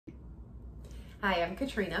Hi, I'm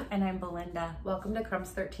Katrina. And I'm Belinda. Welcome to Crumbs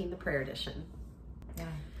 13, the prayer edition. Yeah.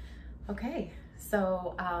 Okay,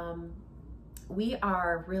 so we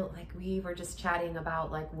were just chatting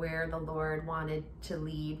about where the Lord wanted to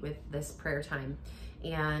lead with this prayer time.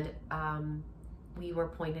 And we were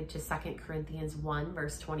pointed to 2 Corinthians 1,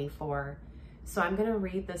 verse 24. So I'm going to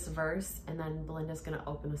read this verse and then Belinda's going to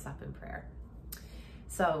open us up in prayer.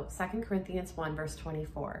 So 2 Corinthians 1, verse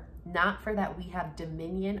 24. Not for that we have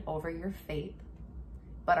dominion over your faith,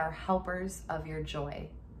 but are helpers of your joy.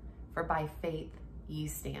 For by faith ye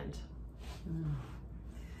stand.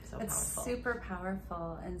 So it's powerful. Super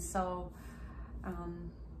powerful. And so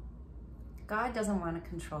God doesn't want to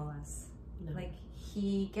control us. No.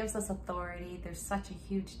 He gives us authority. There's such a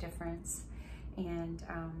huge difference. And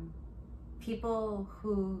people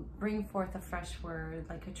who bring forth a fresh word,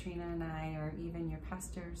 like Katrina and I, or even your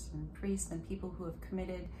pastors and priests and people who have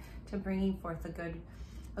committed to bringing forth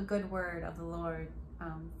a good word of the Lord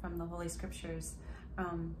from the Holy Scriptures,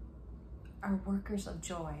 are workers of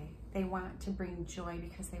joy. They want to bring joy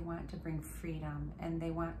because they want to bring freedom, and they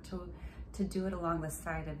want to do it along the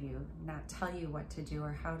side of you, not tell you what to do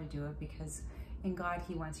or how to do it, because in God,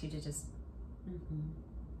 He wants you to just,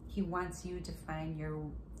 He wants you to find your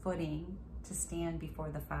footing to stand before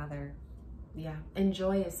the Father. Yeah, and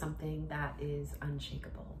joy is something that is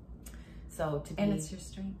unshakable. So and it's your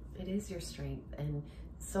strength. It is your strength, and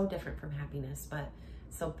so different from happiness. But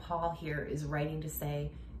so Paul here is writing to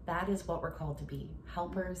say that is what we're called to be,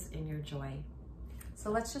 helpers in your joy. So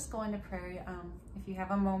let's just go into prayer. If you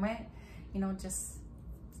have a moment, just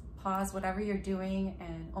pause whatever you're doing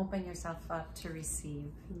and open yourself up to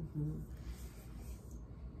receive.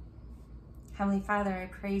 Heavenly Father, I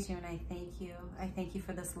praise you and I thank you. I thank you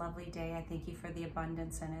for this lovely day. I thank you for the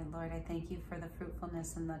abundance in it, Lord. I thank you for the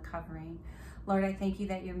fruitfulness and the covering. Lord, I thank you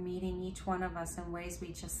that you're meeting each one of us in ways we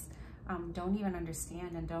just don't even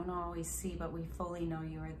understand and don't always see, but we fully know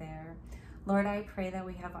you are there. Lord, I pray that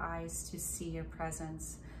we have eyes to see your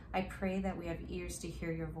presence. I pray that we have ears to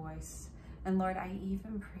hear your voice. And Lord, I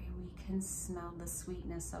even pray we can smell the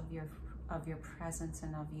sweetness of your presence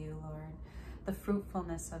and of you, Lord. The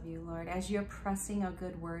fruitfulness of you, Lord. As you're pressing a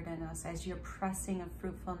good word in us, as you're pressing a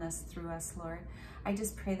fruitfulness through us, Lord, I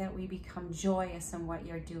just pray that we become joyous in what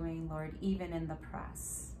you're doing, Lord, even in the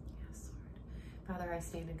press. Father, I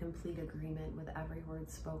stand in complete agreement with every word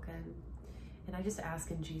spoken. And I just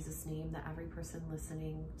ask in Jesus' name that every person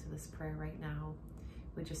listening to this prayer right now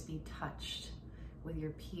would just be touched with your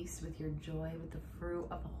peace, with your joy, with the fruit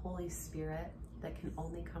of the Holy Spirit that can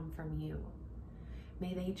only come from you.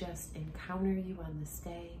 May they just encounter you on this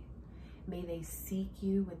day. May they seek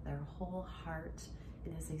you with their whole heart.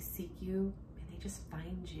 And as they seek you, may they just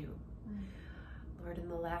find you. Lord, in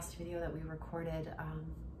the last video that we recorded,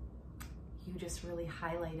 you just really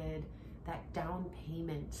highlighted that down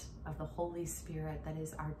payment of the Holy Spirit that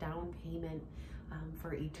is our down payment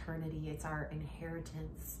for eternity. It's our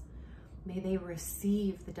inheritance. May they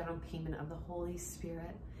receive the down payment of the Holy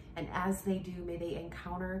Spirit. And as they do, may they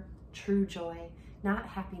encounter true joy, not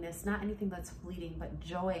happiness, not anything that's fleeting, but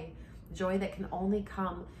joy, joy that can only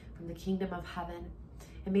come from the kingdom of heaven.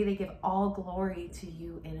 And may they give all glory to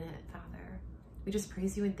you in it, Father. We just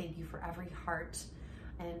praise you and thank you for every heart.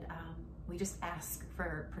 And we just ask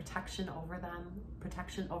for protection over them,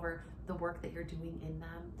 protection over the work that you're doing in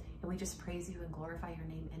them. And we just praise you and glorify your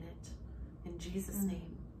name in it. In Jesus'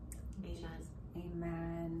 name, amen.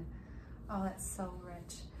 Amen. Oh, that's so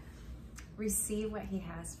rich. Receive what he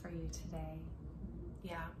has for you today.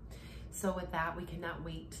 Yeah. So with that, we cannot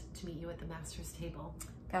wait to meet you at the Master's table.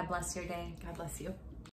 God bless your day. God bless you.